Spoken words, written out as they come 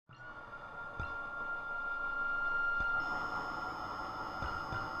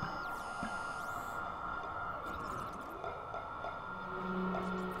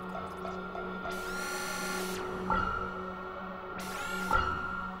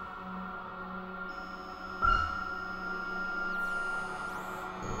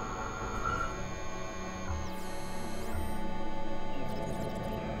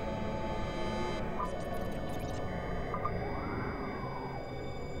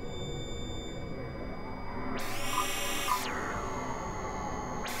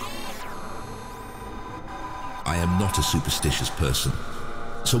I am not a superstitious person.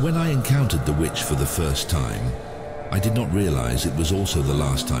 So when I encountered the witch for the first time, I did not realize it was also the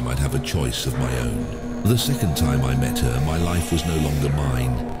last time I'd have a choice of my own. The second time I met her, my life was no longer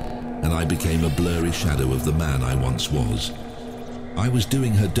mine, and I became a blurry shadow of the man I once was. I was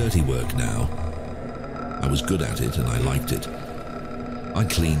doing her dirty work now. I was good at it and I liked it. I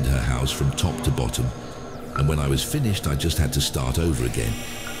cleaned her house from top to bottom, and when I was finished, I just had to start over again.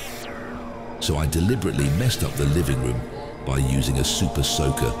 So I deliberately messed up the living room by using a super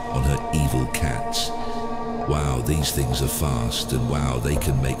soaker on her evil cats. Wow, these things are fast, and wow, they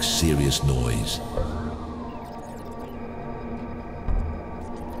can make serious noise.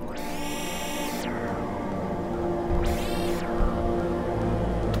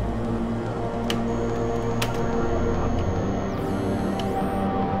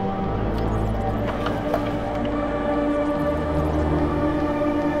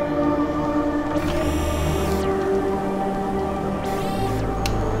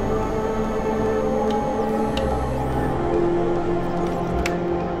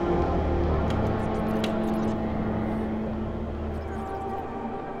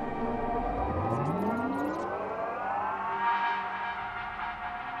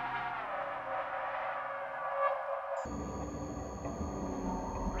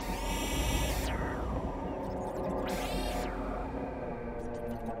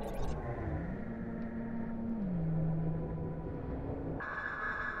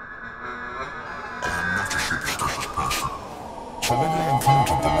 So when I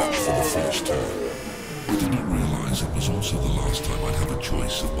encountered the witch for the first time, I did not realize it was also the last time I'd have a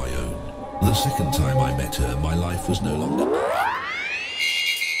choice of my own. The second time I met her, my life was no longer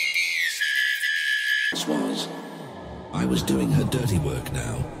was. I was doing her dirty work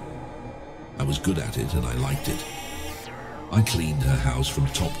now. I was good at it and I liked it. I cleaned her house from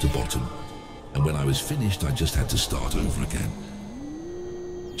top to bottom, and when I was finished, I just had to start over again.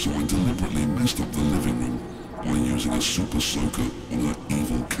 So I deliberately messed up the living room by using a super soaker on her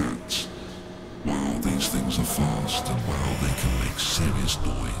evil cats. Wow, these things are fast, and wow, they can make serious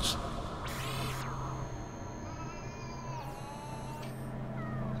noise.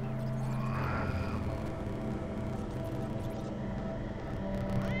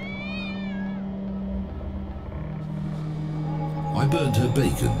 I burned her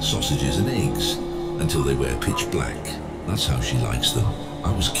bacon, sausages and eggs until they were pitch black. That's how she likes them.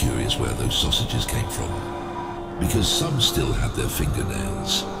 I was curious where those sausages came from, because some still had their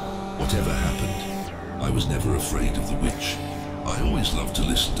fingernails. Whatever happened, I was never afraid of the witch. I always loved to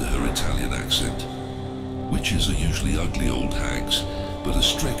listen to her Italian accent. Witches are usually ugly old hags, but a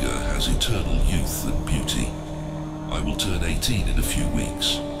strega has eternal youth and beauty. I will turn 18 in a few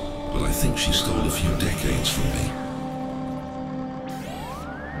weeks, but I think she stole a few decades from me.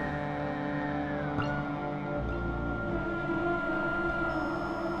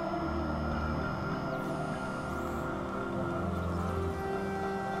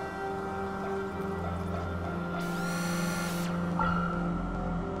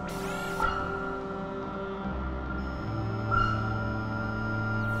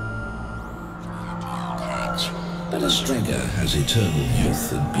 But a strega has eternal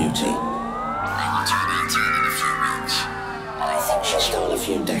youth and beauty. I will turn 18 in a few weeks, but I think she stole a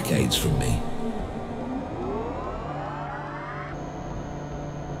few decades from me.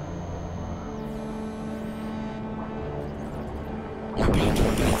 I burned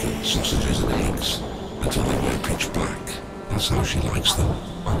her bacon, sausages and eggs until they were pitch black. That's how she likes them.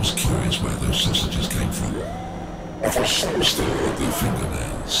 I was curious where those sausages came from, because some still had their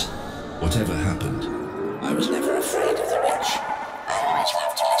fingernails. Whatever happened, I was never afraid of the witch. I always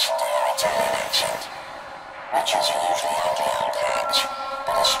loved to listen to her Italian accent. Witches are usually ugly old hags,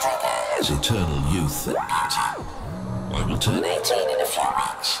 but a strega has eternal youth and beauty. I will turn 18 in a few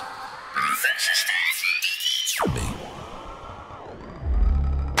weeks, but I think she's still